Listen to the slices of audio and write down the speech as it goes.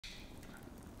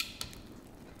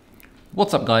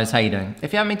What's up guys, how you doing?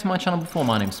 If you haven't been to my channel before,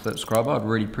 my name's Subscriber. I'd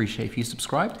really appreciate if you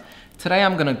subscribed. Today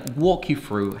I'm gonna walk you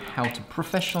through how to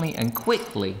professionally and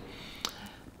quickly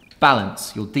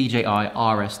balance your DJI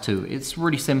RS2. It's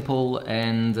really simple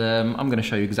and I'm gonna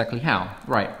show you exactly how.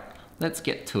 Right, let's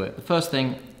get to it. The first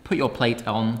thing, put your plate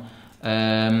on,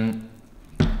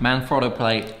 Manfrotto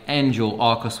plate and your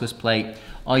Arco Swiss plate.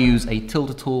 I use a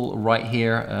tilde tool right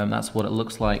here, that's what it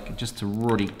looks like, just to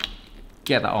really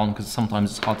get that on, because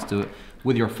sometimes it's hard to do it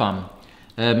with your thumb.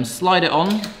 Slide it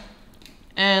on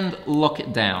and lock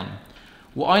it down.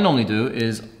 What I normally do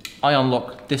is I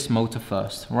unlock this motor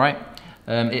first, right?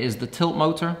 It is the tilt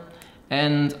motor,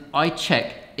 and I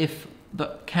check if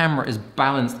the camera is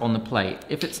balanced on the plate.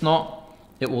 If it's not,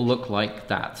 it will look like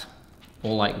that,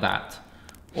 or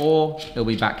it'll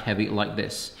be back heavy like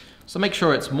this. So make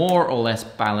sure it's more or less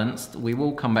balanced. We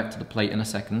will come back to the plate in a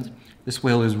second. This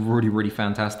wheel is really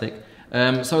fantastic.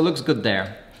 So it looks good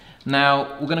there.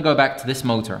 Now we're gonna go back to this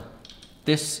motor.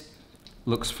 This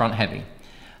looks front heavy.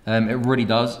 It really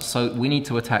does. So we need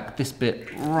to attack this bit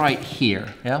right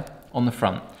here, yeah, on the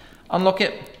front. Unlock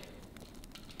it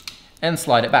and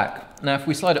slide it back. Now if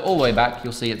we slide it all the way back,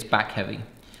 you'll see it's back heavy.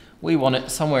 We want it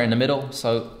somewhere in the middle,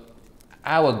 so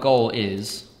our goal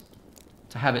is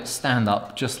to have it stand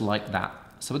up just like that,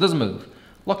 so it doesn't move.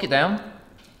 Lock it down,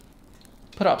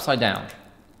 put it upside down.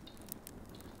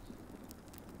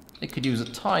 It could use a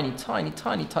tiny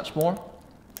touch more.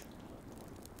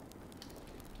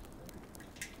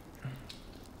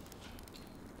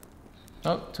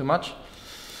 Oh, too much.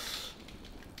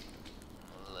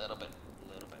 A little bit.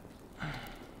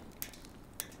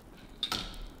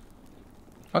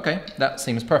 Okay, that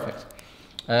seems perfect.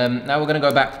 Now we're gonna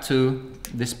go back to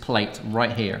this plate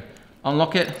right here.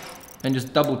 Unlock it and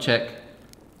just double check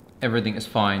everything is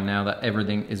fine now that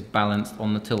everything is balanced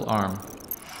on the tilt arm.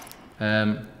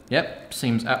 Yep,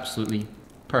 seems absolutely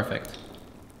perfect.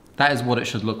 That is what it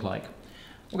should look like.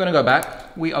 We're gonna go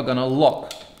back. We are gonna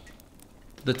lock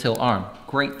the tilt arm.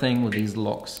 Great thing with these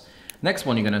locks. Next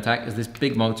one you're gonna attack is this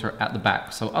big motor at the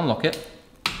back. So unlock it.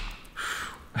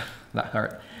 That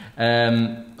hurt.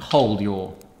 Hold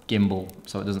your gimbal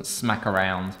so it doesn't smack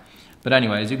around. But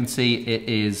anyway, as you can see, it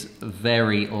is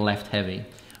very left heavy.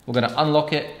 We're gonna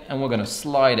unlock it and we're gonna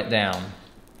slide it down.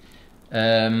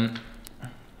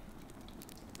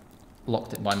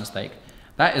 Locked it by mistake.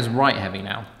 That is right heavy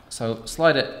now. So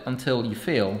slide it until you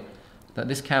feel that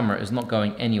this camera is not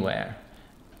going anywhere.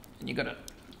 And you're gonna...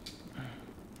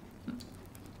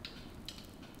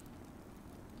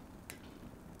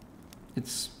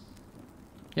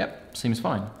 Yep, seems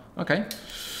fine. Okay.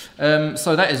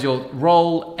 So that is your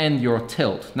roll and your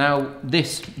tilt. Now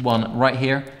this one right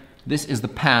here, this is the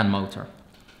pan motor.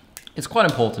 It's quite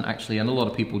important actually, and a lot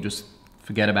of people just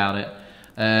forget about it.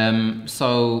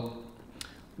 So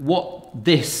what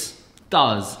this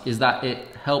does is that it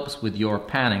helps with your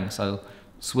panning, so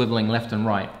swiveling left and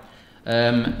right.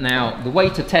 Now the way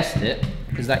to test it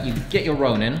is that you get your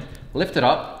Ronin, lift it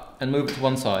up and move it to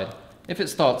one side. If it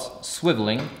starts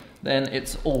swiveling, then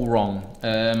it's all wrong.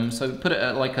 So put it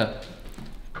at like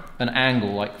an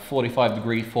angle, like 45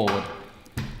 degrees forward.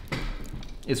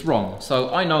 It's wrong.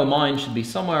 So I know mine should be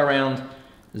somewhere around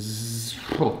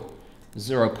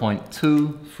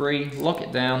 0.23. Lock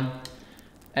it down,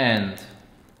 and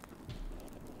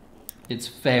it's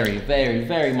very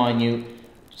minute.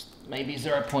 Just maybe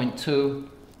 0.2.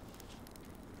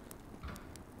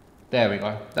 There we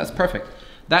go. That's perfect.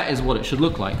 That is what it should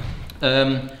look like.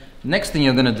 Next thing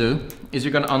you're gonna do is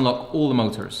you're gonna unlock all the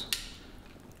motors.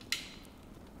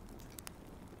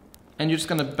 And you're just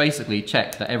gonna basically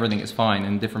check that everything is fine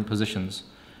in different positions.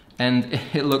 And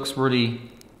it looks really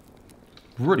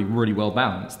well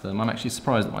balanced. I'm actually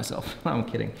surprised at myself. I'm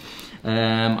kidding.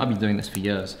 I've been doing this for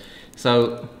years.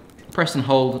 So press and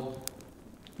hold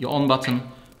your on button,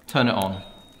 turn it on.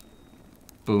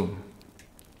 Boom.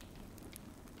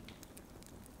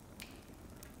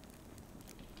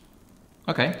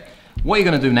 Okay, what you're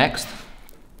gonna do next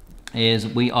is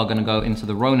we are gonna go into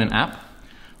the Ronin app.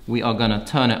 We are gonna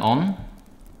turn it on,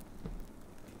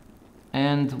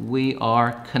 and we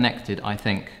are connected, I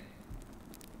think.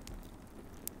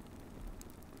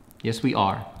 Yes, we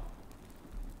are.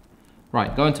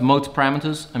 Right, go into motor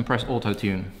parameters and press auto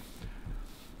tune.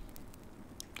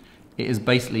 It is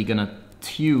basically gonna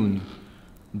tune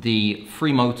the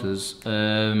three motors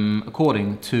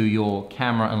according to your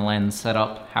camera and lens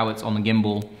setup, how it's on the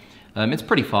gimbal. It's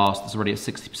pretty fast, it's already at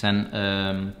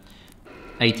 60%,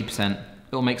 80%.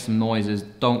 It'll make some noises,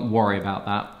 don't worry about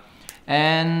that.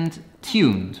 And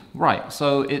tuned, right,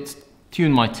 so it's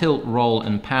tuned my tilt, roll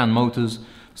and pan motors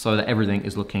so that everything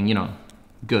is looking, you know,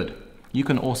 good. You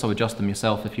can also adjust them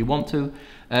yourself if you want to.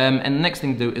 And the next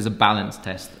thing to do is a balance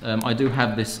test. I do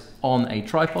have this on a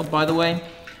tripod, by the way.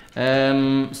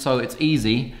 So it's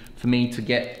easy for me to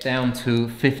get down to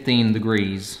 15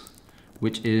 degrees,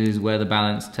 which is where the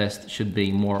balance test should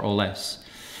be, more or less.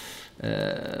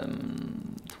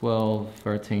 12,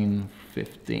 13,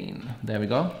 15. There we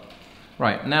go.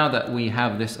 Right, now that we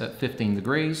have this at 15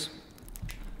 degrees,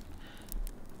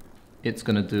 it's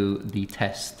gonna do the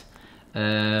test.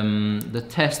 The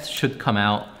test should come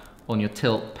out on your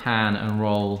tilt, pan and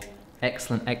roll.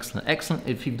 Excellent, excellent, excellent.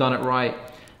 If you've done it right,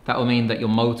 that will mean that your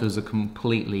motors are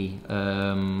completely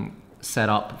set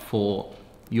up for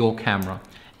your camera.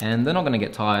 And they're not gonna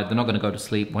get tired, they're not gonna go to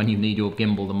sleep when you need your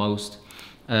gimbal the most.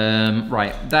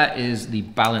 Right, that is the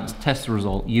balance test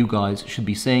result you guys should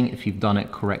be seeing if you've done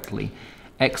it correctly.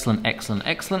 Excellent, excellent,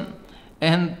 excellent.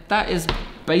 And that is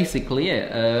basically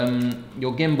it.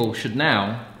 Your gimbal should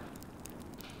now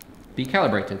be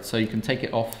calibrated, so you can take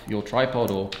it off your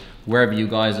tripod or wherever you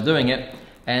guys are doing it,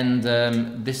 and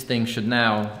this thing should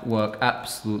now work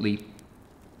absolutely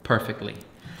perfectly.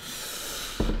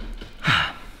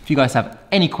 If you guys have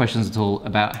any questions at all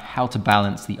about how to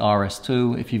balance the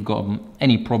RS2, if you've got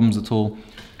any problems at all,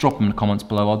 drop them in the comments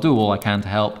below. I'll do all I can to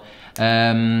help.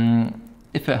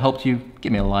 If it helped you,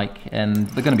 give me a like, and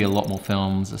there are going to be a lot more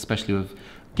films, especially with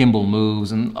gimbal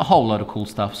moves and a whole load of cool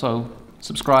stuff. So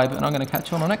subscribe, and I'm going to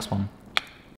catch you on the next one.